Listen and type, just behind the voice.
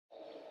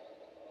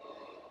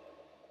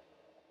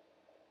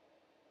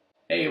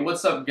Hey,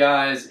 what's up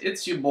guys?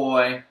 It's your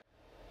boy.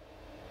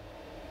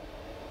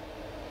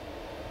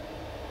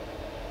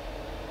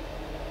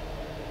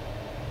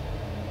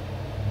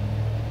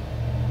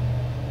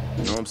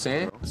 You know what I'm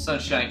saying?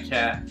 Sunshine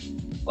Cat.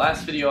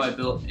 Last video I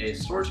built a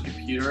storage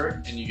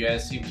computer and you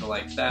guys seem to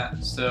like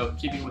that. So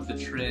keeping with the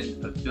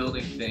trend of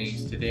building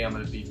things, today I'm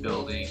going to be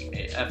building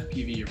a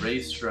FPV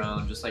race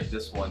drone just like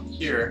this one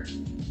here.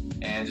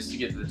 And just to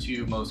get to the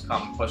two most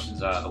common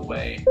questions out of the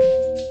way,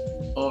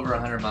 over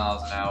 100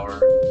 miles an hour,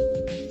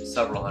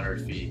 several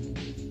hundred feet.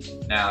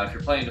 Now if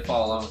you're planning to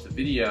follow along with the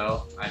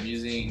video, I'm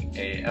using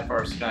a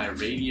FR Sky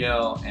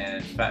radio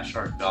and Fat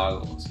Shark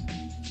goggles.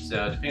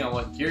 So depending on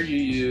what gear you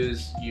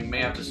use, you may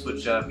have to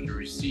switch up your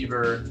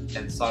receiver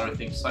and solder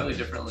things slightly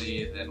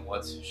differently than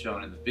what's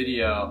shown in the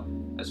video.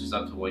 That's just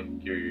up to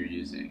what gear you're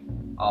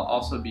using. I'll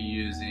also be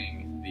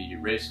using the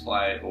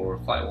Raceflight or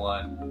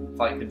FlightOne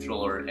flight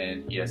controller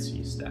and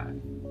ESC stack.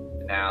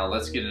 Now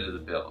let's get into the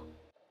build.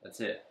 That's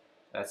it.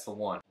 That's the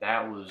one.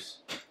 That was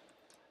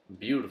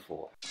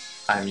beautiful.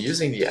 I'm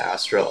using the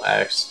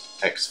AstroX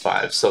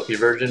X5 Silky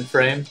version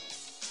frame.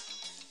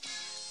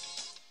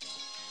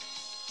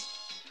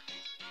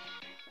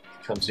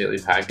 Comes neatly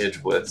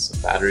packaged with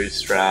some battery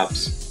straps,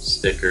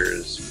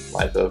 stickers,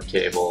 LiPo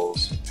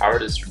cables, power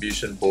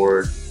distribution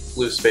board,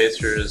 blue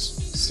spacers,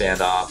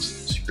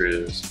 standoffs,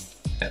 screws,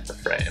 and the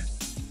frame.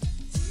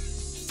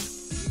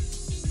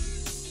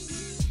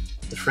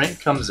 The frame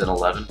comes in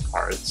 11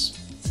 parts.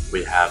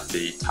 We have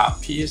the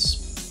top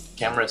piece,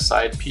 camera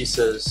side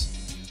pieces,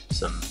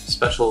 some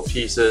special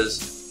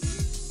pieces,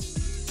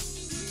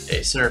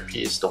 a center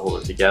piece to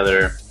hold it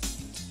together,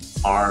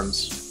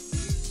 arms,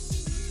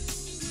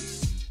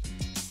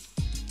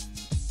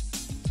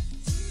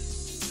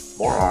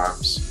 more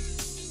arms,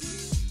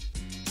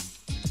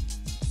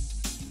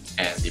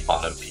 and the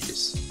bottom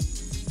piece.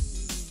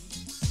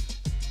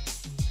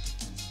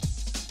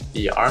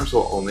 The arms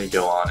will only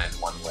go on in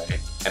one way,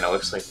 and it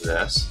looks like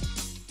this,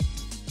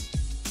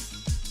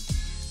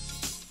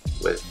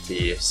 with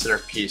the center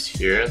piece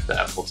here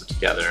that holds it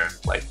together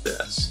like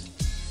this.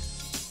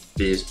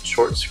 These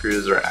short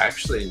screws are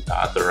actually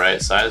not the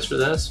right size for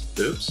this.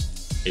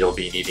 Oops. You'll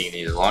be needing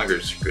these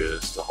longer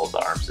screws to hold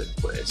the arms in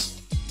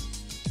place.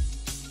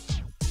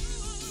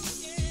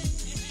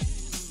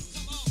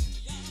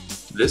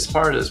 This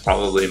part is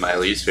probably my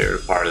least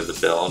favorite part of the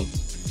build,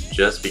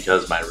 just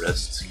because my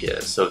wrists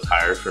get so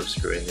tired from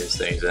screwing these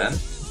things in,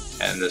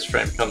 and this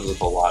frame comes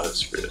with a lot of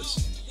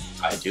screws.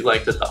 I do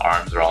like that the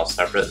arms are all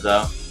separate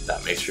though.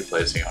 That makes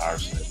replacing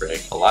arms from the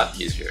brake a lot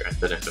easier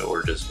than if it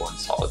were just one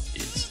solid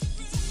piece.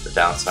 The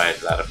downside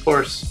to that, of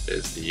course,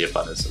 is the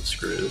abundance of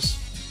screws.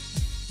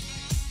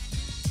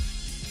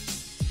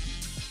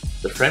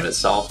 The frame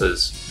itself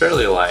is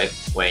fairly light,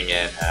 weighing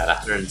in at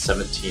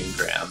 117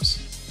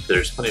 grams.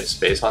 There's plenty of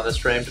space on this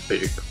frame to put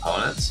your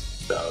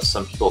components, though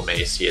some people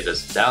may see it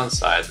as a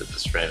downside that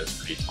this frame is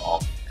pretty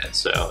tall, and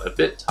so a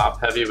bit top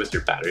heavy with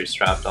your battery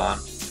strapped on.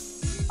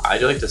 I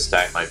do like to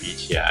stack my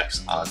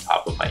VTX on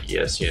top of my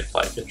ESC and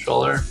flight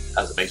controller,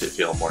 as it makes it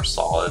feel more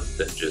solid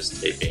than just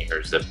taping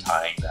or zip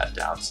tying that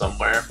down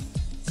somewhere,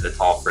 and the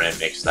tall frame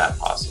makes that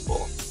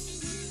possible.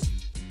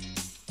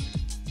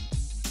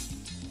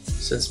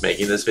 Since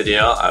making this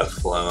video, I've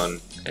flown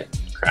and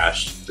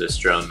crashed this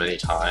drone many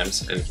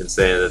times and can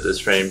say that this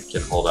frame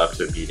can hold up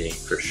to a beating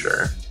for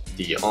sure.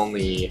 The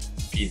only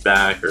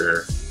feedback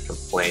or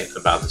complaint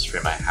about this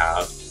frame I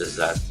have is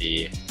that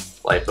the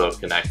LiPo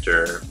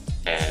connector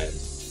and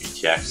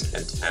VTX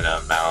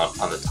antenna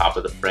mount on the top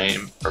of the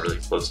frame are really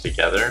close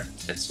together,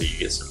 and so you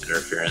get some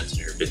interference in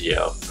your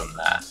video from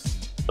that.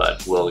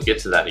 But we'll get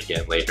to that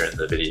again later in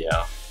the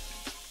video.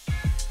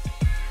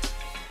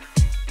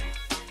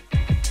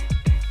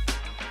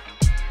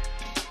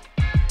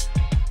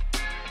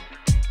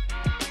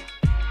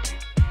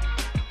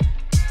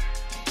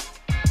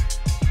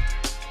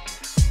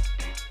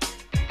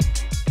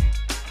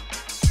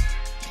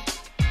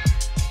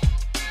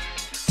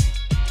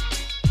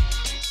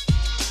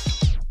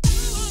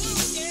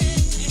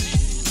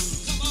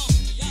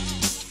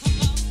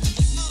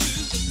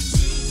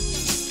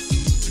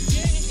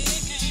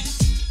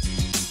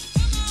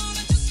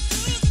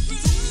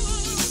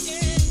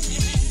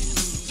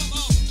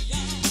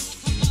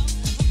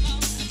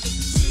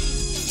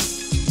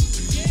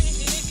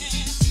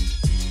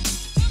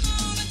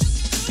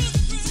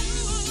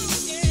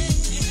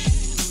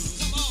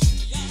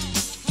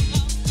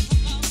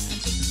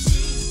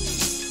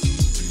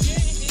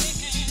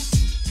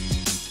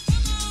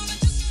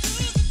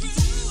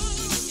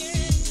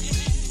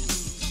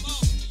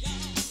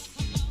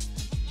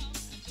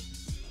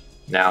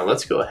 Now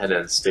let's go ahead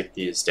and stick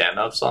these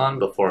standoffs on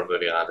before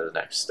moving on to the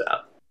next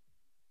step.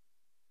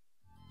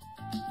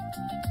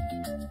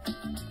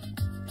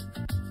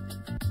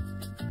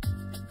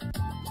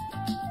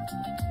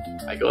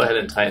 I go ahead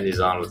and tighten these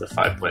on with a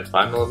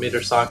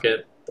 5.5mm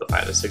socket. The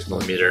 5 to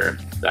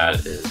 6mm,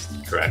 that is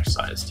the correct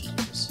size to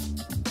use.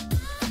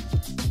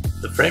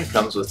 The frame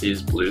comes with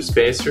these blue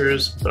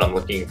spacers, but I'm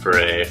looking for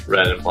a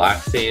red and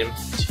black theme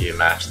to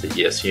match the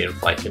ESC and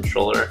flight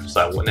controller,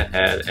 so I went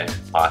ahead and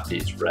bought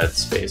these red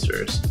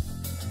spacers.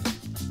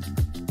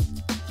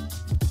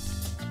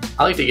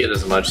 I like to get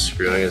as much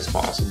screwing as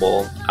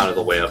possible out of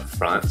the way up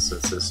front,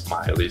 since this is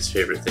my least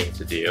favorite thing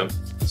to do.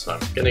 So I'm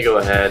going to go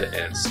ahead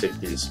and stick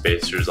these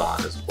spacers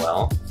on as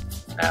well.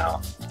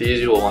 Now,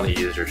 these you will want to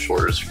use your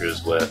shorter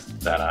screws with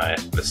that I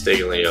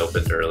mistakenly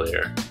opened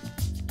earlier.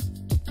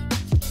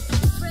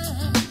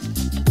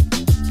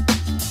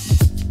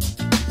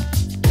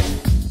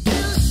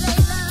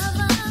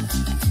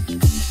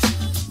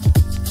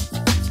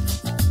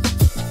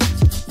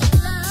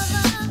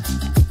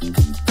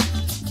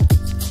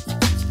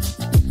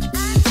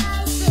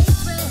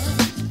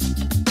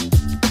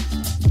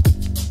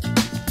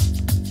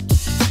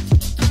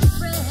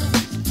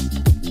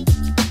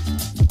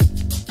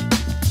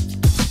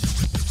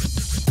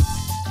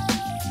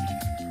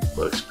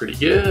 Looks pretty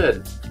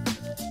good.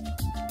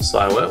 So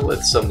I went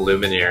with some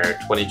Lumenier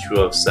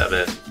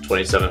 2207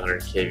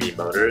 2700 kV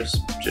motors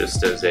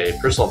just as a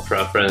personal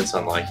preference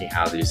on liking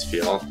how these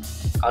feel.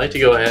 I like to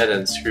go ahead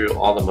and screw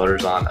all the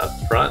motors on up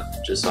front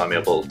just so I'm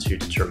able to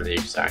determine the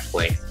exact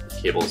length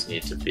the cables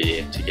need to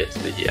be to get to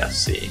the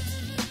ESC.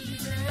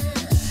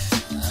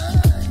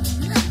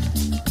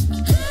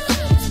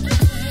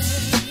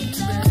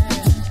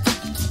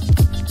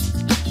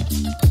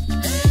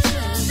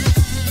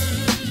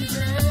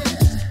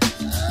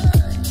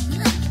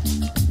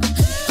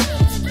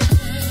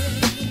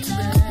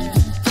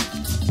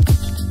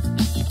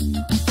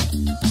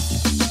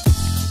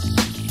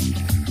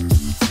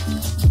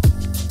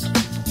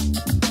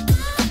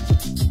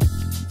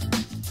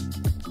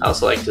 I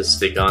also like to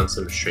stick on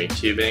some shrink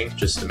tubing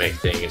just to make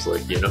things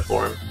look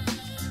uniform.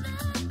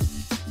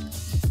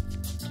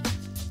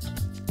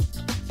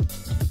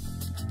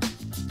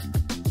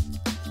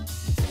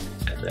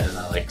 And then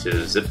I like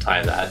to zip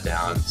tie that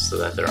down so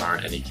that there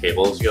aren't any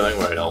cables going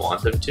where I don't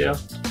want them to.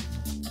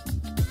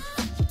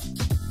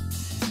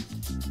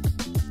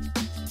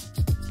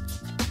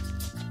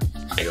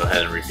 I go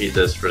ahead and repeat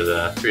this for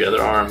the 3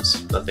 other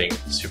arms. Nothing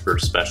super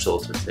special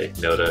to take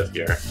note of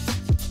here.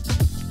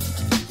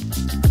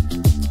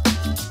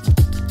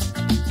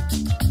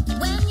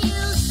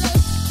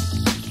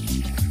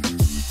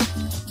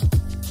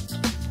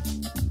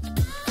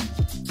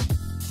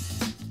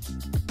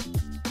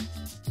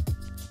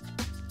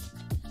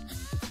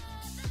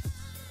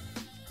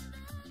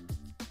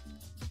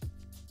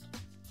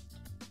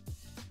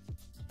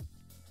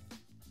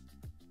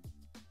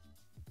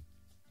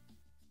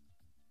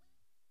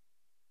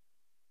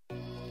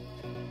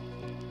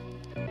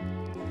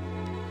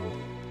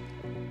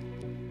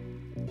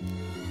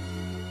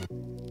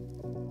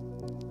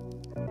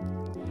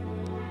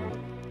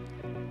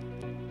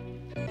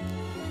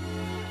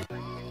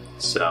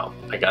 So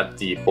I got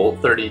the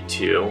Bolt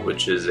 32,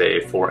 which is a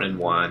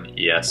 4-in-1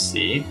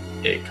 ESC.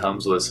 It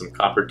comes with some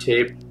copper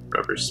tape,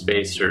 rubber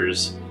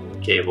spacers,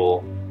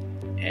 cable,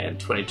 and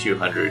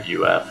 2200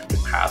 UF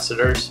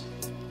capacitors.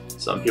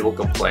 Some people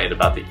complained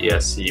about the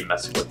ESC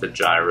messing with the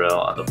gyro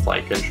on the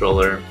flight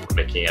controller or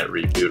making it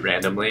reboot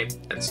randomly,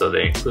 and so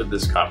they include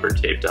this copper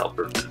tape to help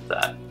prevent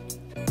that.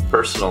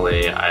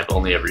 Personally, I've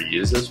only ever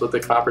used this with the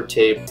copper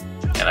tape,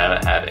 and I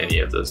haven't had any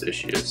of those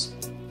issues.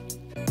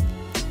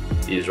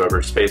 These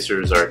rubber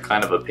spacers are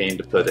kind of a pain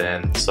to put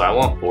in, so I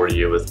won't bore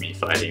you with me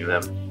fighting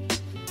them.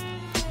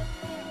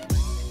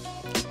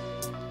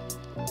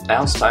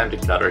 Now it's time to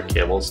cut our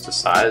cables to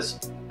size.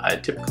 I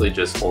typically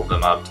just hold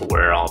them up to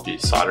where I'll be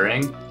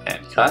soldering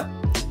and cut,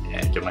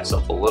 and give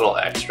myself a little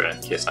extra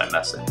in case I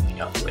mess anything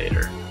up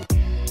later.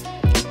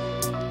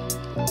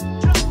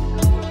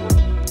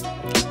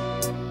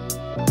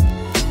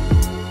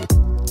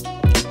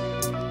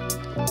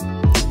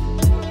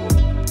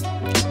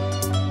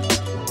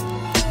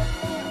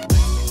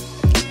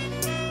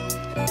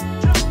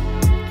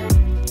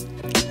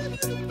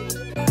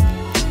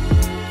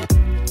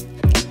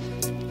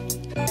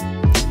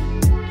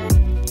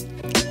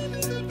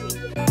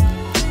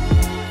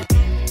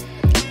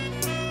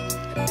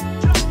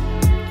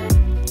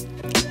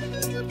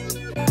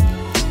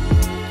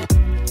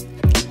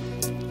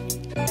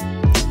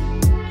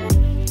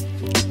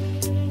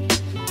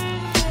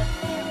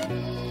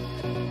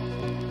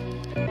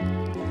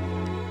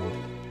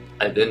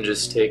 I then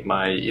just take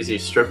my easy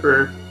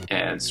stripper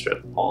and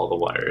strip all the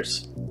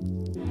wires.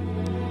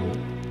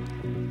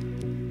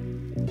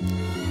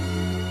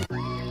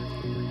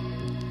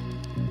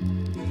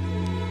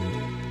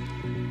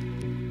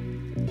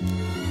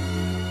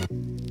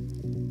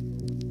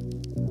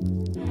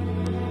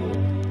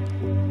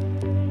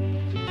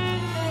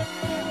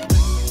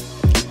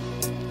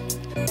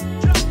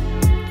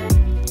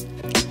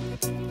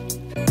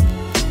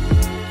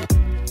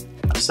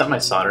 Set my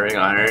soldering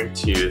iron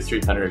to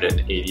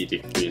 380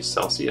 degrees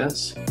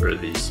Celsius for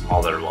the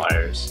smaller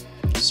wires.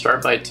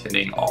 Start by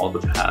tinning all the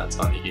pads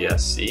on the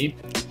ESC.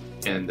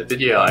 In the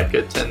video I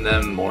could tin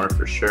them more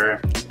for sure.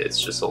 It's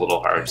just a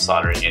little hard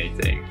soldering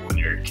anything when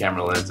your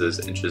camera lens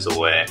is inches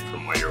away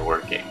from where you're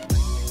working.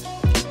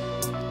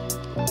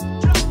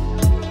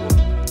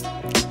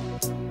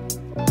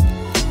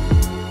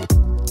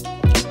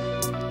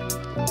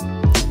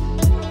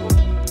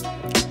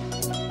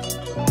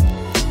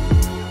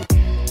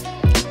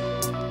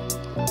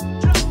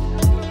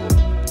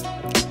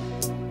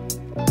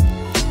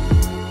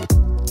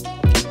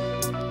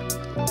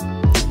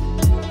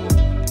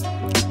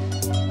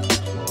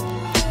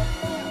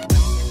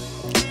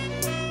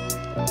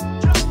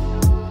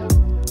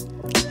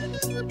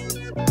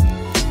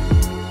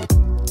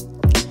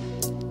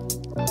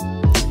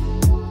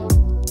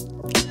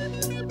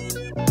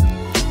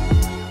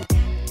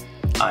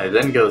 I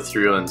then go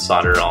through and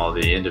solder all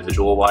the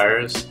individual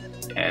wires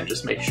and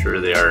just make sure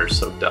they are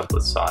soaked up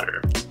with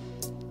solder.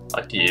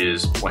 I like to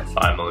use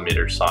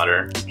 0.5mm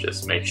solder.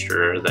 Just make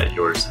sure that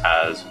yours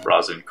has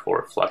rosin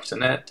core flux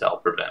in it to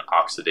help prevent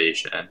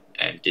oxidation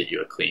and get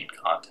you a clean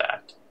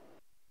contact.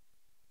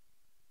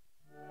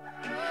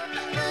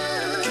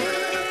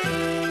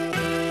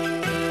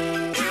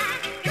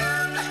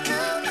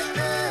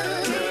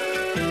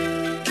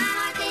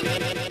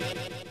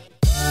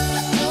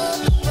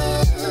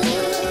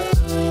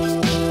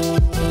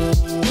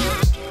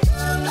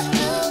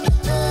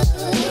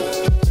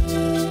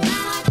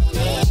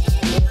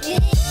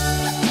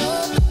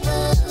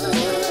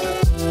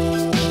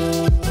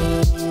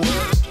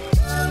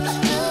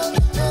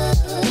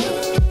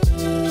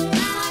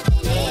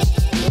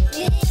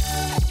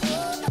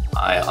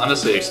 I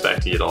honestly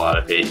expect to get a lot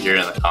of hate here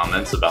in the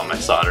comments about my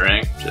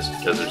soldering, just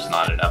because there's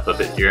not enough of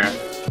it here.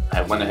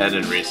 I went ahead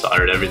and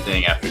resoldered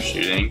everything after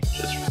shooting,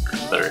 just for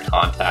better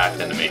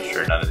contact and to make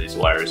sure none of these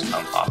wires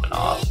come popping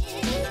off.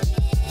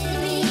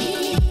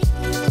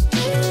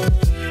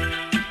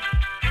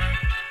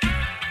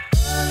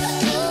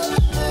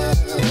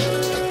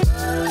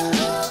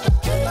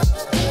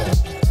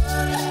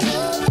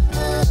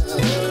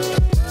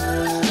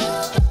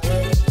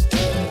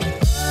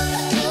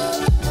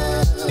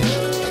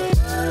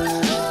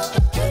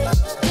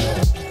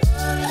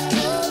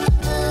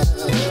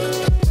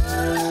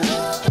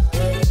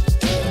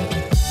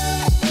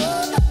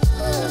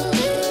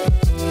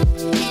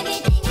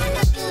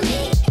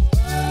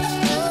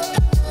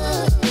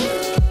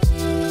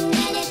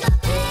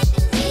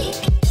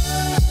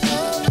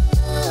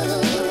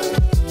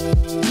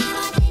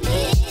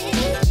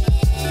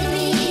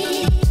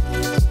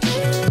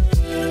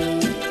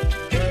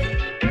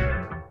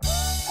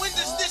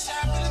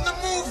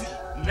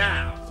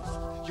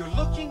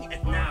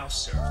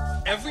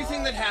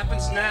 Everything that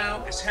happens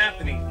now is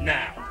happening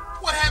now.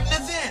 What happened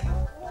to then?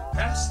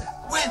 Past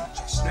that. When?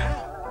 Just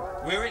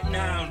now. We're at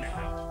now.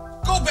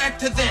 Go back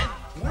to then.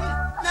 When?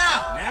 Now.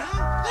 Now?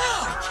 Now.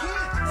 I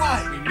can't.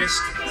 Why? We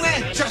missed it.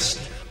 When? Just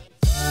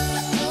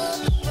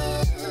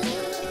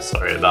now.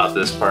 Sorry about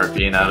this part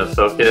being out of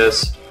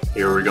focus.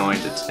 Here we're going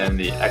to tin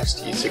the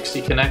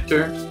XT60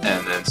 connector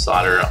and then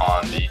solder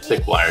on the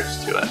thick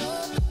wires to it.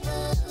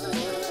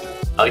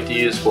 I like to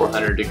use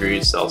 400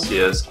 degrees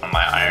Celsius on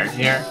my iron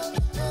here.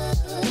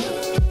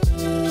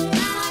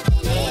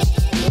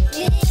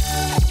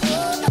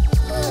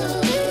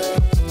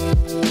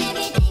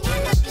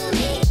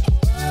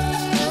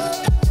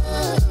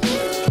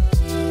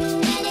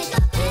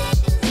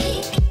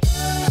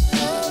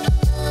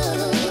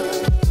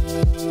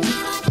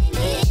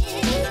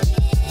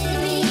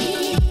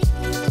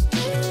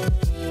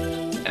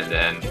 And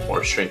then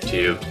more shrink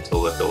tube to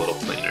look a little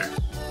cleaner.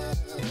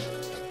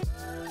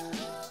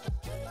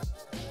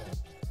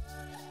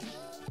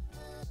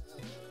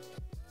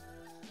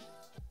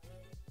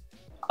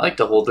 I like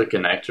to hold the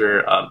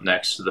connector up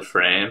next to the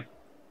frame,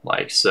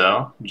 like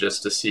so,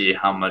 just to see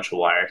how much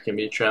wire can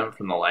be trimmed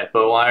from the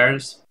LiPo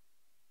wires.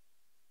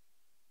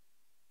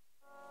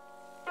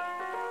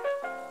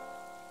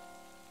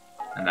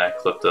 And I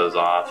clip those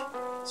off,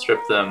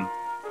 strip them,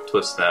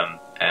 twist them,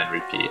 and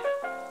repeat.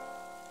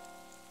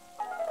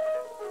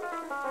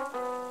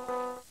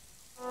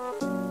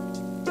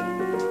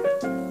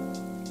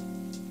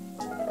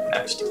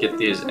 Next, get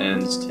these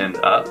ends tinned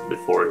up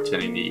before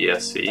tinning the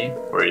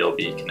ESC, where you'll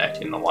be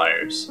connecting the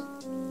wires.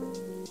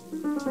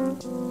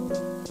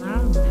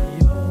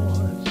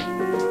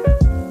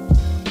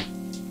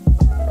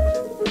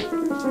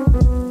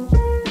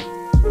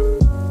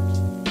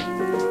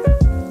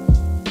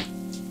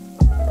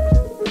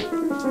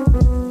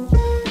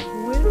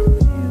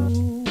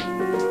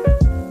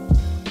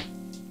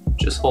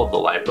 Just hold the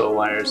LiPo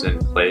wires in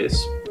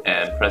place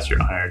and press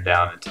your iron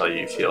down until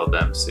you feel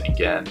them sink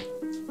in.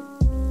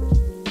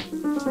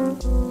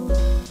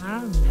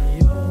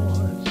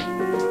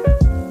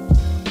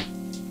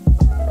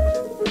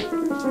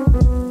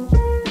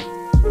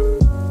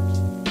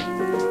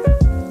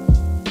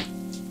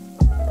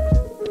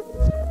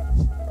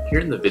 Here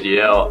in the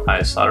video,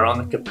 I solder on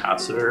the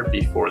capacitor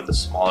before the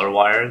smaller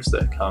wires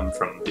that come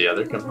from the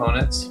other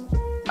components.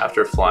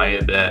 After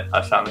flying a bit,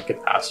 I found the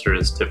capacitor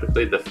is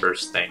typically the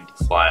first thing to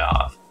fly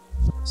off.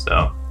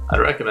 So I'd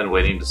recommend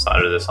waiting to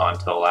solder this on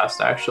until last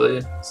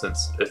actually,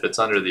 since if it's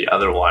under the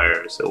other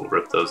wires, it will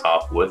rip those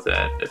off with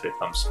it if it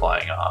comes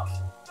flying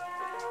off.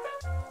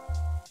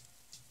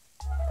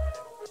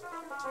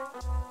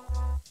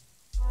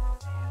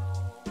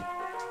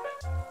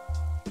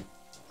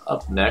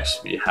 Up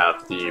next, we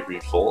have the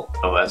Revolt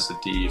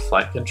OSD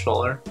flight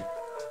controller.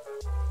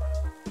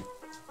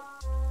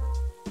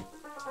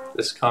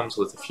 This comes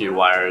with a few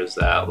wires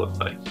that look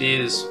like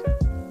these.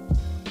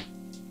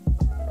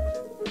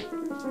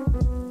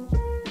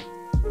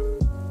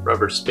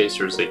 Rubber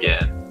spacers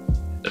again,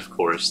 and of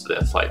course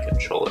the flight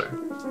controller.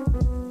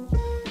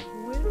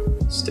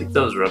 Stick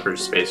those rubber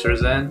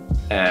spacers in,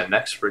 and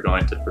next we're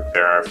going to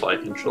prepare our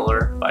flight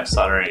controller by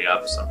soldering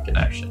up some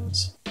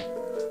connections.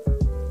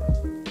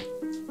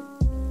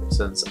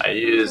 Since I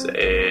use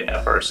a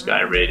FR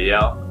Sky radio,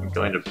 I'm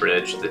going to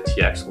bridge the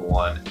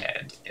TX1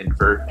 and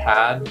invert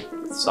pad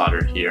with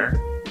solder here.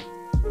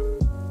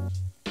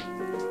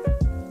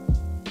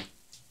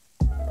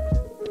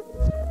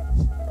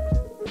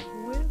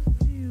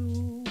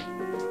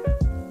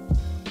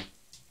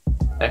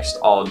 Next,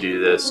 I'll do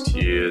this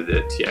to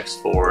the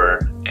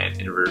TX4 and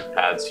invert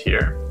pads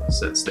here,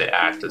 since they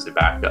act as a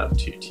backup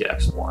to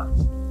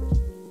TX1.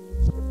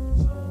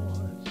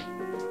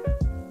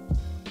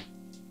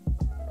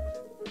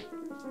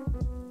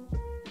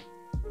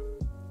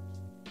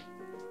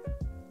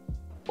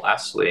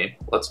 Lastly,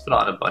 let's put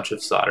on a bunch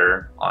of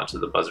solder onto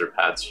the buzzer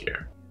pads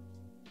here.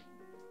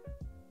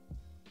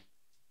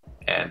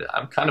 And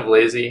I'm kind of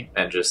lazy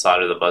and just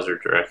solder the buzzer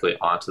directly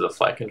onto the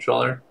flight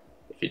controller.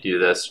 If you do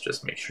this,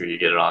 just make sure you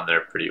get it on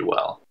there pretty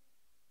well.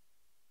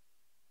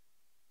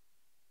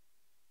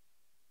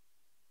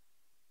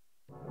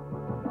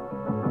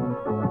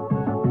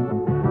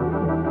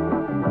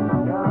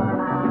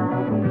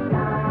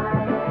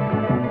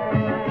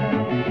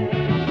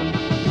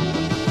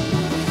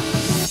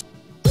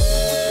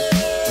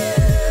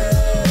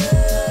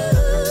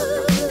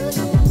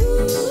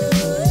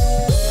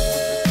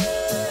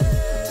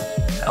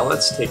 Now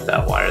let's take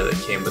that wire that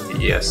came with the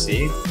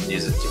ESC and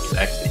use it to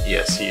connect the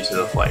ESC to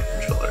the flight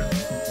controller.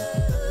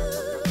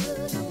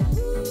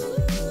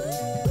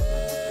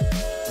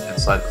 And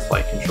slide the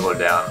flight controller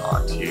down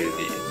onto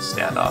the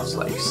standoffs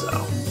like so.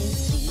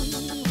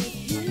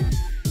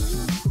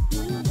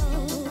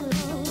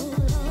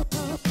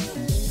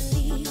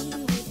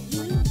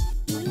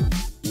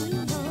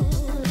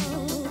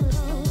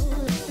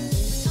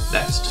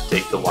 Next,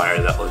 take the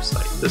wire that looks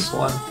like this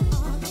one.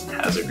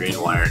 Has a green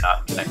wire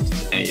not connected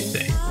to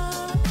anything.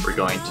 We're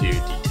going to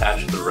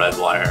detach the red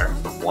wire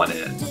from one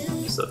end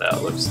so that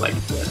it looks like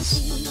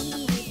this.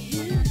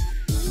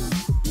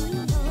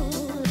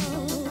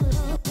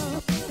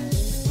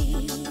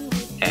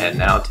 And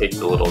now take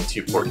the little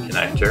 2-port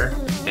connector,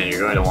 and you're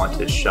going to want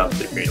to shove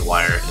the green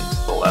wire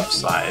into the left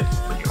side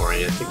when you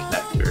orient the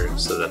connector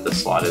so that the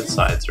slotted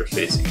sides are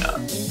facing up.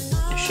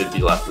 You should be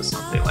left with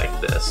something like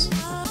this.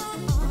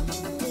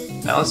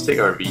 Now let's take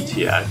our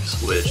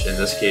VTX, which in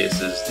this case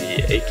is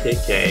the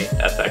AKK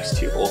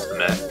FX2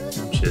 Ultimate,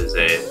 which is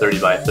a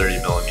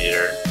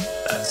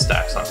 30x30mm that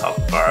stacks on top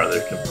of our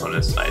other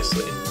components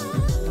nicely.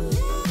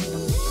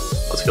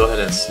 Let's go ahead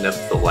and snip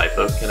the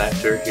LiPo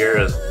connector here,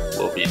 as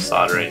we'll be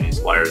soldering these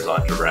wires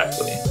on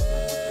directly.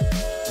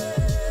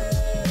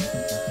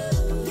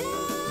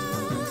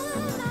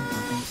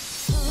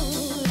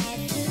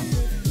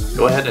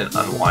 Go ahead and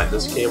unwind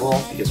this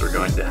cable because we're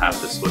going to have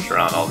to switch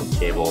around all the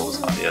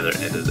cables on the other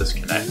end of this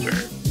connector.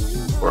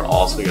 We're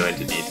also going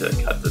to need to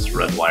cut this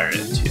red wire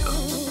in too.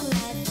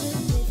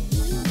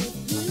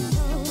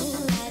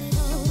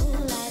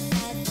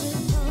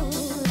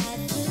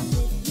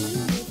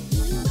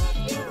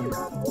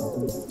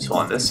 So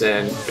on this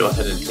end, go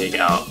ahead and take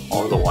out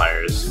all the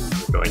wires.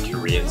 We're going to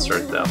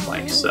reinsert them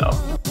like so.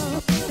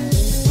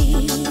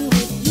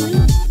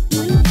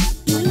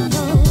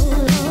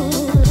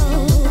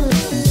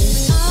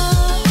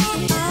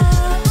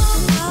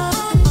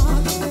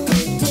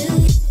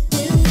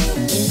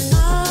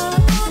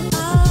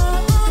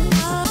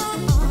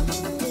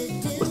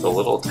 With a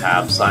little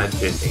tab side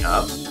facing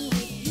up,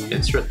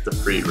 insert the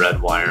free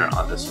red wire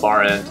on this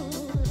far end,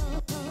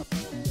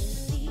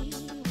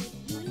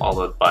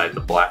 followed by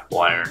the black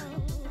wire,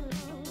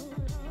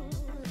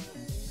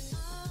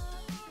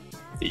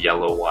 the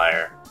yellow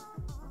wire,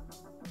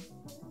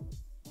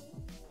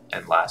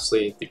 and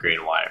lastly the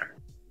green wire.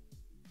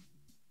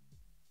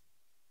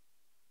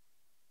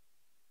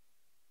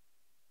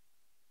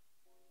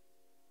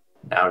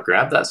 Now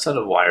grab that set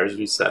of wires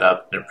we set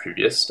up in a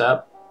previous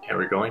step, and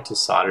we're going to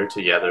solder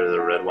together the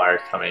red wire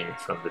coming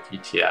from the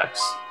VTX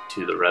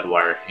to the red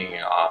wire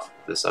hanging off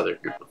this other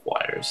group of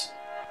wires.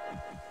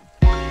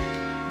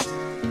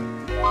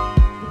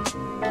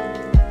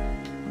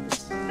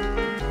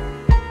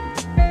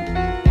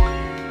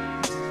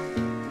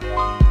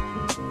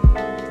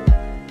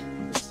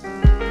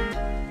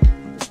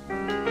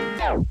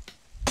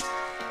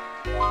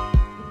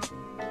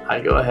 I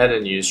go ahead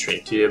and use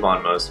shrink tube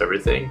on most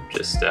everything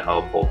just to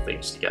help hold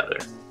things together.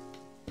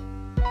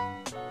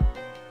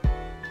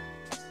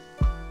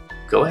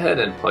 Go ahead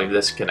and plug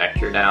this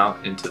connector now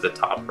into the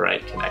top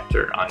right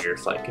connector on your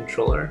flight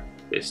controller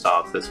based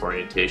off this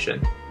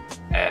orientation.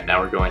 And now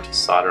we're going to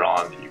solder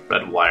on the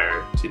red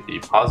wire to the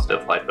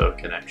positive LiPo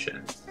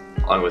connection,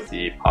 along with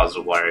the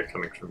positive wire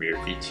coming from your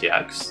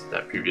VTX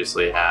that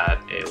previously had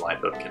a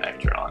LiPo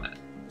connector on it.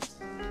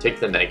 Take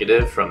the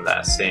negative from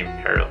that same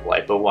pair of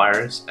LiPo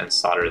wires and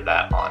solder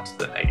that onto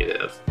the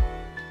negative.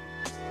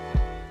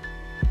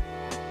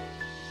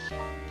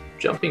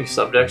 Jumping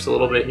subjects a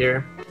little bit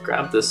here,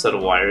 grab this set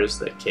of wires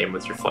that came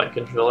with your flight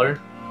controller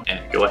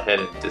and go ahead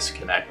and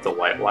disconnect the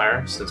white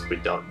wire since we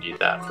don't need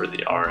that for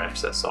the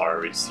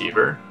RXSR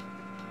receiver.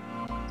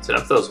 Set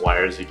up those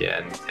wires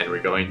again, and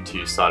we're going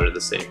to solder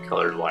the same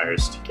colored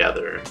wires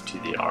together to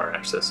the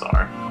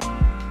RXSR.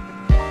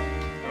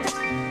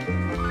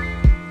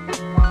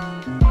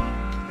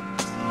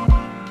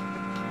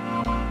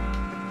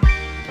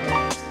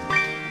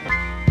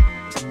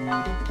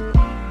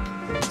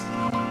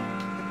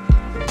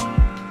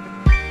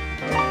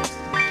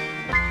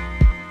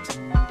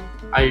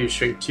 I use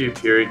shrink tube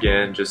here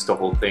again just to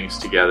hold things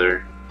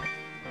together.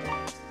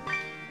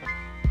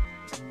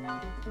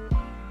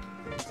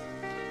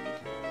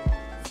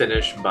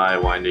 Finish by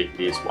winding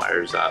these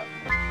wires up.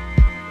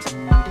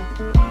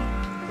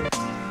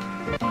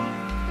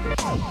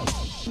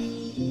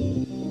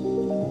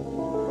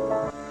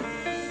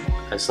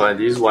 I slide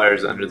these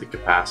wires under the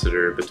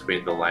capacitor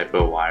between the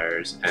LiPo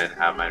wires and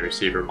have my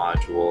receiver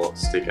module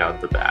stick out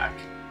the back.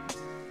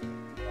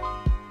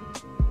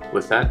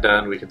 With that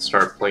done, we can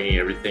start plugging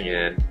everything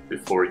in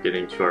before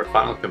getting to our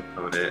final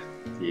component,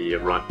 the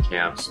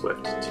Runcam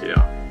Swift 2.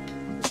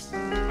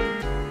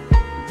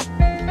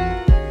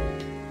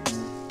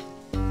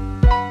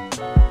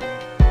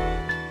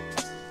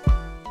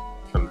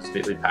 Comes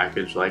neatly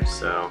packaged like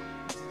so,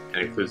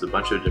 and includes a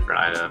bunch of different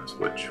items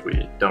which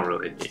we don't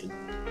really need.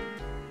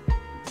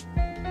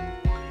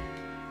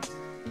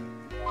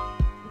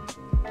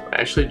 I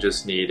actually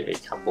just need a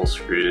couple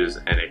screws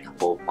and a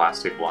couple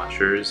plastic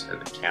washers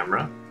and the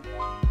camera.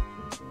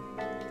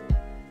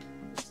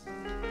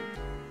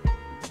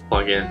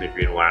 Plug in the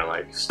green wire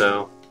like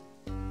so,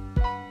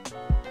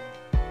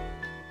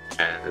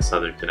 and this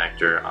other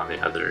connector on the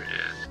other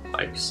end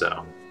like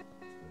so.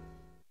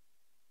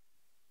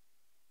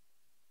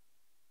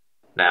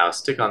 Now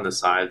stick on the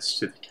sides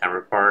to the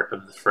camera part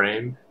of the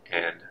frame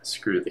and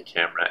screw the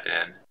camera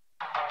in.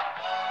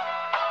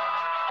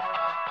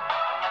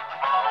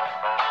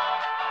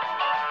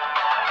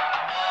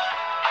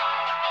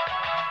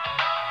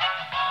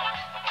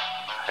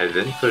 I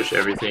then push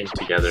everything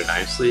together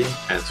nicely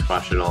and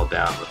squash it all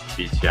down with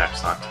the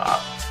VTX on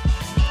top.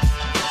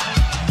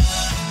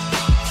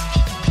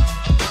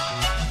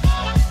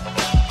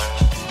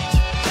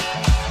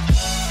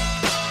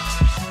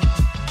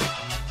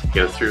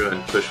 Go through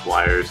and push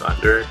wires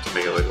under to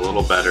make it look a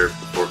little better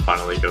before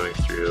finally going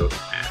through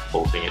and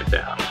bolting it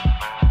down.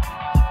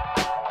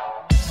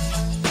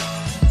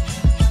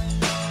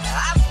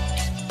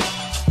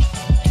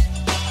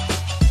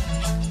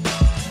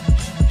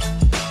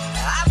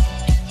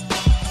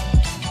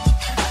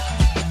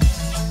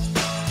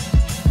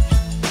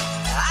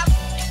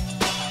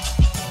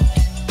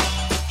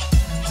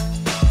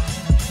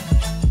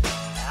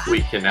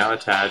 We can now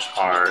attach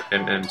our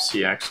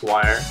MMCX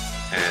wire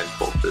and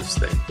bolt this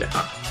thing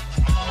down.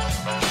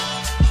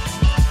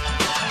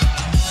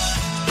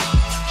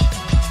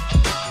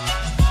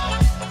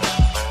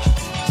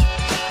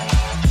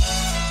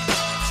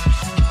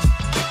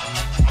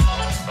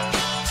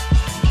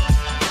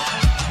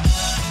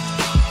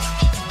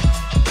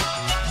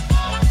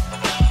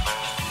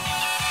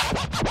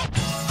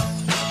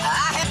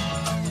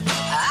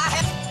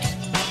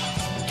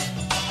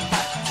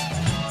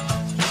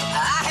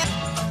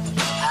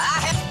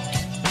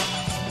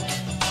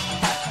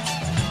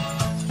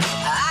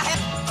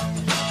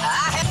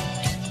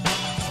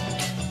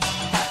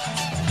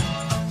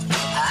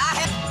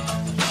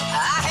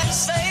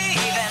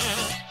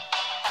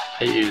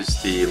 I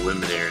use the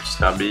Lumenier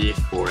stubby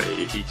for a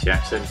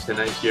VTX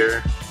antenna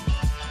here.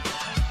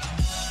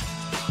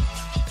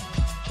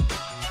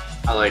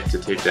 I like to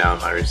tape down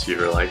my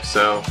receiver like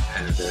so,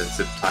 and then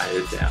zip tie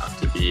it down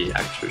to be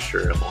extra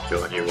sure it won't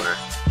go anywhere.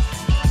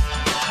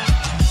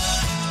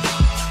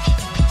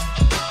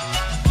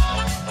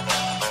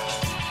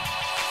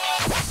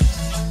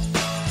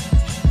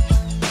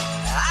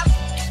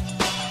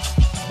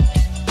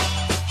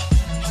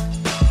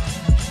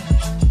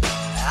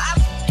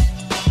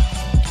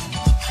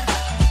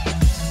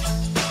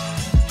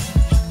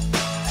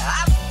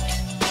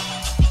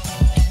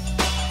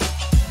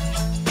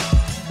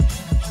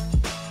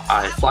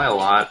 I fly a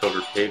lot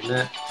over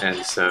pavement, and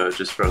so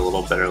just for a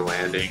little better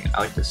landing,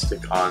 I like to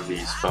stick on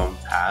these foam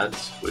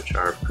pads, which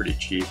are pretty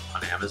cheap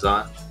on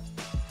Amazon.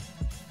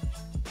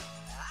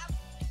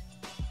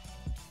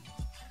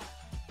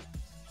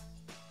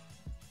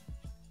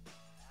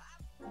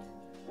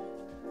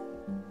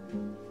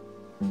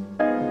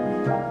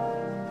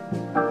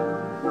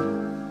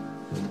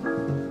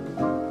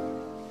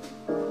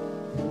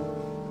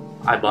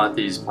 I bought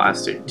these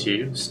plastic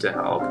tubes to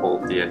help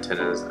hold the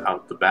antennas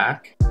out the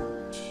back.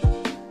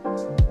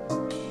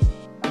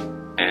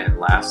 And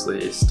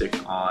lastly, stick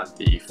on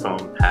the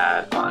foam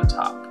pad on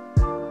top.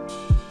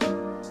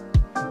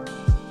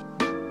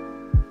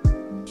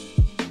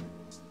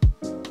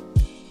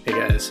 Hey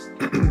guys,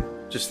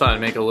 just thought I'd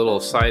make a little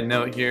side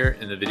note here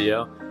in the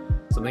video.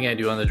 Something I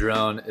do on the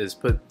drone is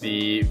put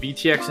the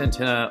VTX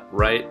antenna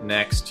right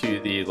next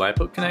to the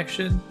LiPo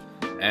connection,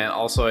 and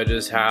also I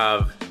just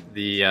have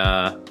the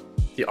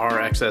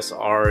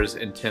RXSR's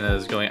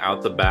antennas going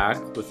out the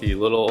back with the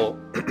little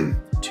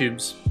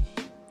tubes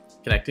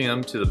connecting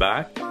them to the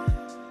back.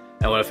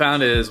 And what I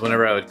found is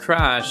whenever I would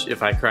crash,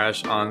 if I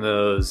crashed on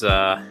those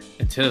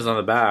antennas on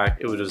the back,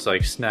 it would just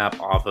like snap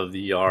off of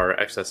the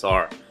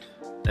RXSR.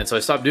 And so I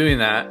stopped doing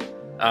that.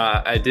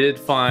 I did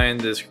find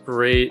this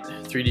great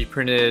 3D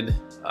printed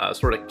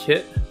sort of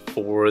kit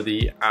for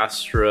the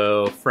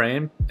Astro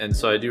frame, and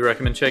so I do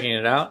recommend checking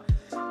it out.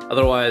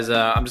 Otherwise,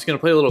 I'm just going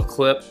to play a little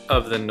clip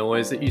of the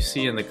noise that you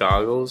see in the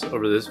goggles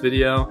over this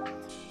video,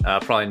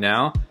 probably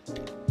now.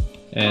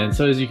 And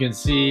so as you can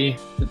see,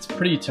 it's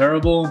pretty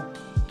terrible.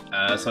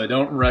 So I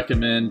don't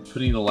recommend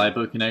putting the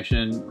LiPo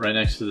connection right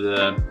next to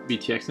the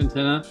VTX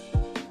antenna.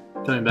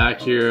 Coming back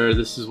here,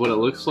 this is what it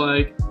looks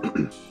like.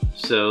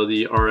 So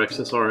the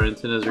RXSR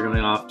antennas are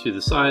going off to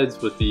the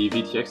sides with the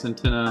VTX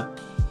antenna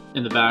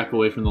in the back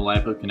away from the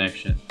LiPo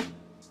connection.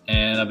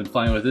 And I've been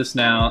flying with this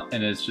now,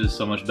 and it's just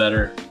so much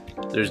better.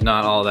 There's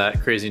not all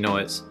that crazy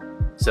noise.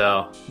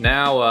 So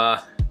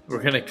now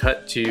we're gonna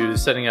cut to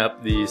setting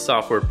up the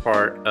software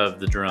part of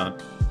the drone.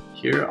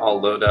 Here I'll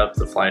load up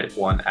the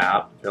FlightOne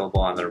app available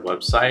on their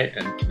website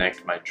and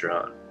connect my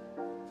drone.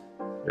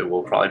 It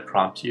will probably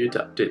prompt you to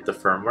update the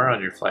firmware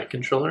on your flight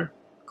controller.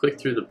 Click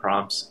through the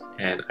prompts,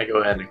 and I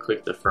go ahead and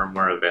click the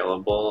firmware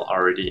available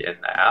already in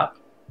the app.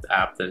 The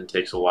app then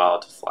takes a while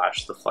to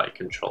flash the flight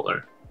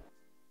controller.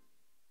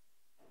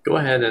 Go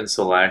ahead and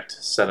select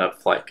Set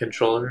up Flight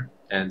Controller,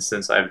 and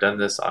since I've done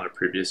this on a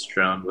previous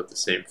drone with the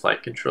same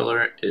flight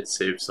controller, it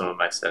saves some of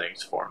my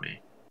settings for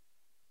me.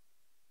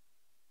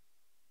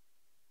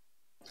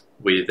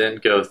 We then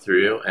go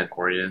through and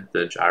orient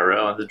the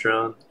gyro on the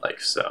drone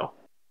like so.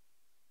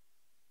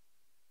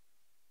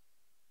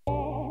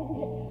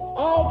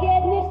 I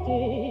get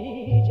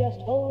misty just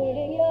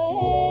holding your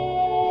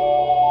hand.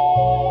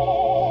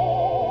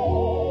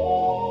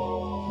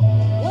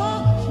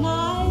 Walk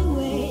my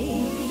way.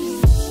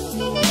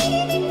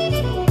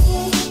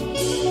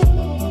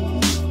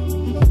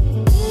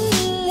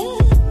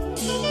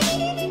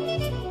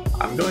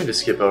 I'm going to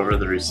skip over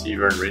the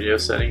receiver and radio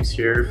settings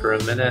here for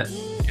a minute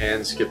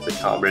and skip the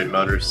calibrate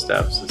motor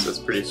step since it's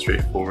pretty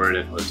straightforward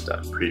and was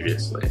done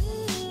previously.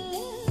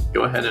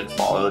 Go ahead and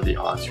follow the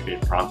on-screen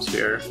prompts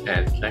here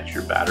and connect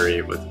your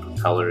battery with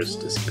propellers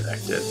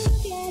disconnected.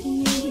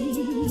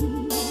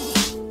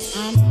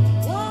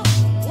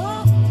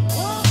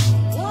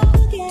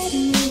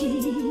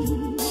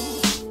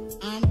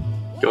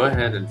 Go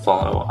ahead and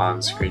follow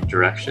on-screen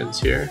directions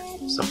here,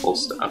 simple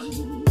stuff.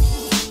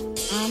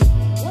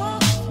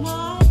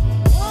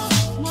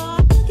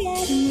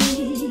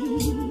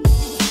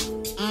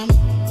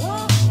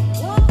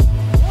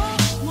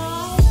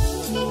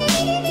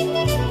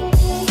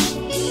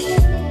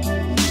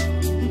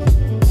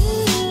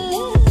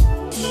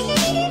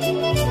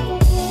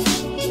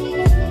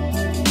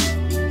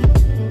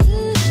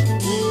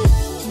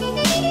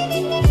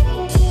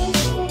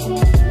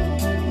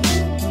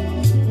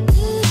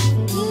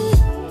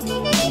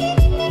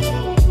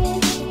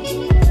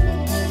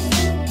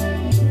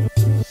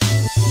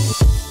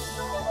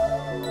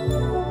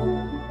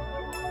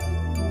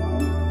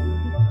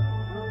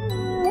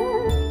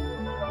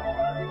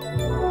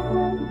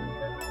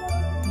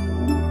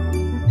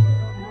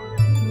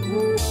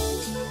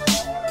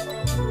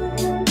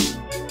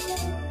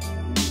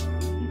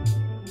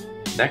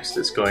 Next,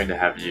 it's going to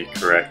have you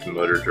correct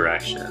motor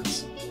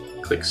directions.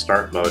 Click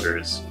Start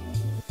Motors.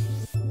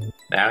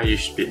 Now you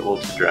should be able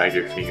to drag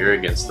your finger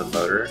against the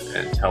motor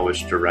and tell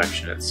which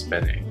direction it's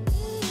spinning.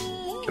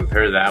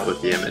 Compare that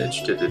with the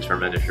image to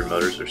determine if your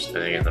motors are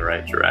spinning in the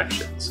right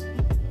directions.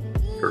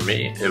 For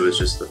me, it was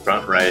just the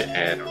front right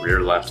and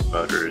rear left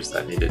motors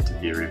that needed to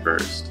be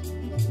reversed.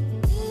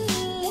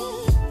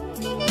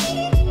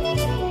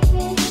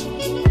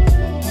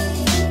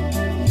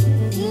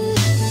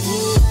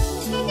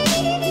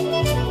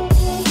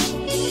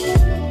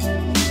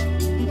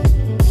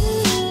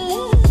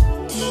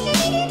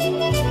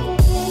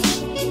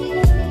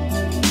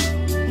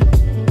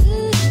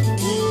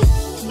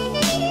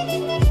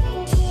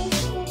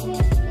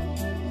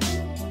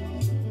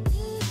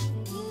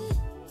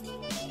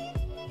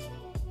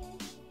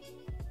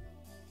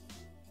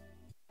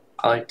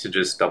 I like to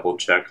just double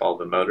check all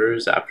the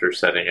motors after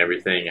setting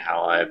everything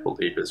how I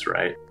believe is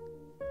right.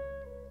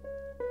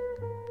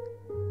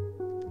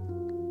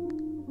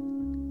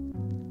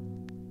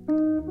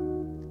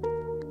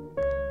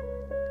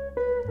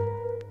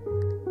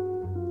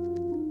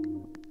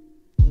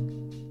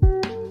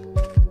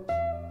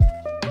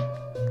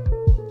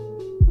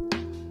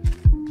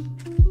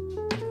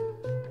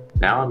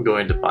 Now I'm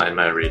going to bind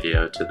my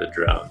radio to the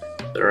drone.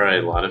 There are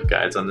a lot of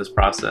guides on this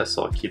process,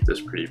 so I'll keep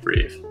this pretty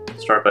brief.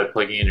 Start by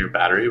plugging in your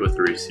battery with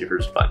the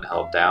receiver's button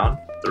held down.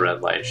 The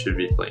red light should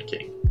be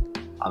blinking.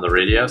 On the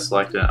radio,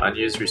 select an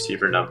unused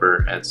receiver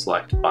number and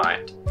select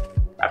Bind.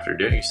 After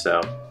doing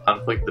so,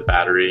 unplug the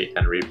battery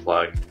and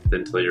replug,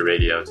 then tell your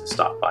radio to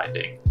stop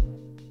binding.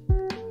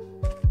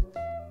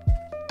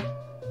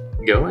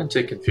 Go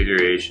into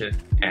Configuration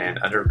and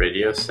under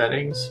Radio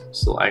Settings,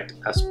 select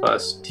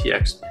SBus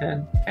TX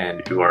pin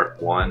and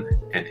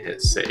UART1 and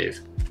hit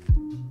Save.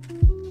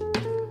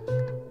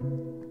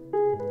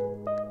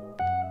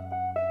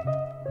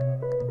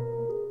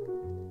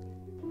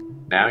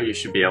 Now you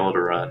should be able to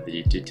run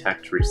the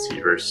Detect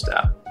Receiver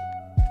step.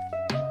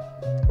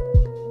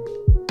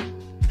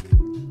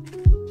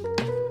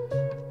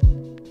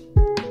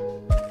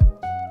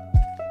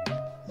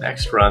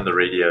 Next, run the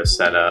radio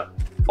setup.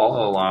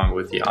 Follow along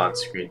with the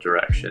on-screen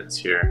directions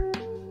here.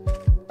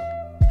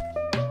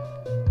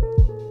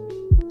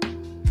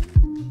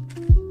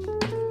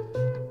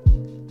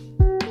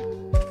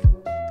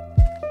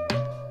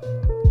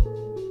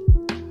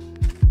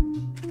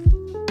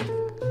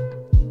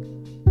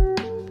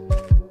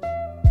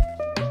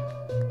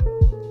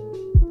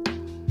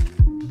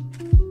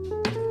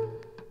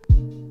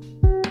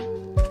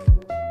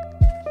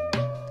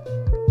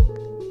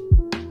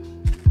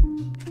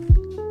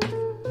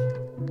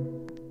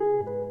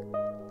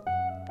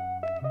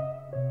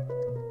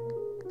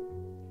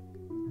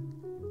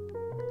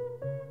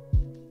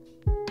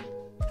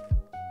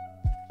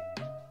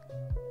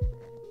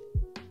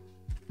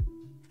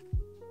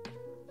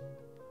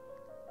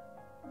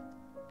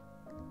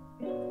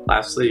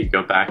 Lastly,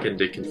 go back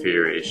into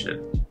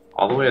configuration.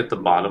 All the way at the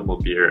bottom will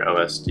be your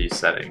OSD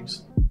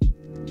settings.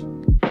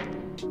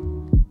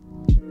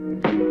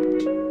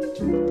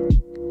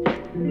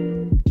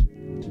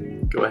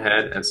 Go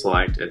ahead and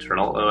select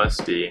internal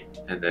OSD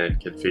and then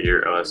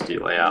configure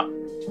OSD layout.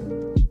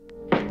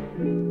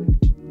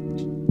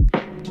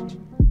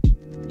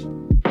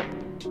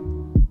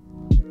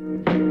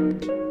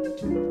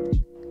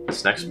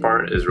 This next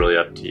part is really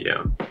up to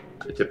you.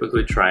 I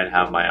typically try and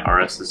have my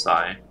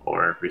RSSI,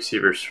 or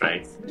receiver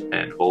strength,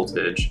 and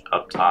voltage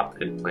up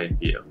top in plain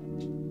view.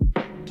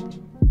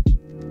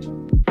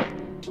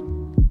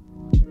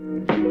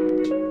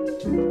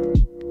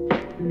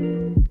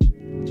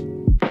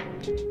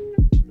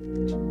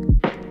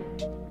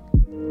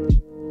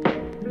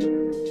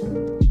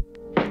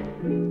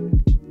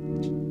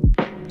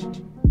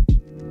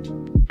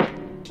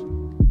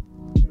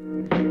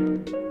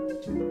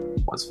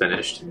 Once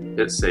finished,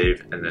 hit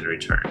save and then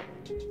return.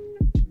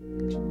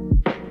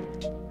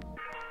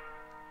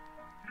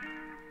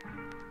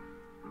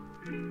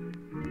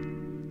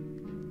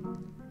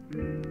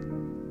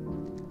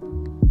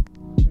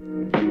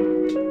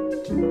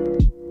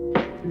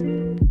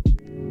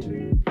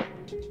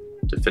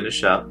 To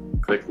finish up,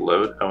 click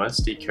Load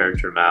OSD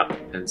Character Map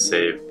and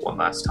save one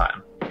last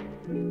time.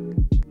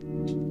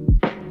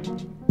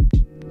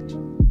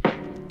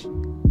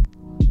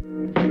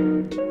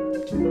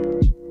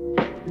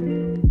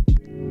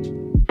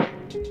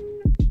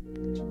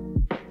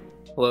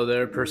 Hello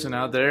there, person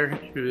out there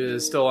who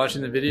is still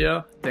watching the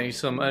video. Thanks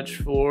so much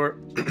for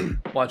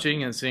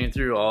watching and seeing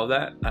through all of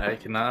that. I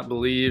cannot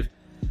believe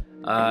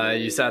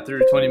you sat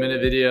through a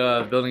 20-minute video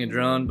of building a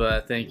drone,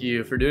 but thank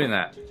you for doing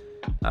that.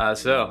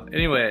 So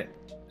anyway,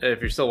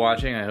 if you're still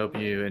watching, I hope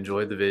you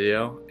enjoyed the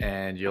video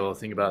and you'll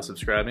think about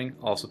subscribing.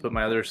 Also put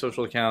my other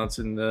social accounts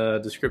in the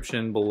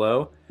description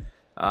below.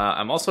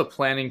 I'm also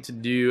planning to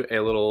do a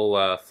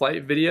little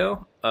flight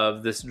video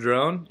of this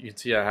drone. You can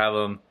see I have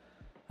them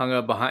hung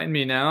up behind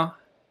me now,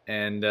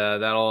 and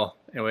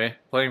anyway,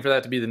 planning for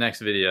that to be the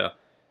next video.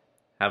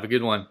 Have a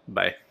good one.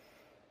 Bye.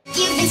 You've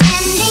been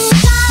spending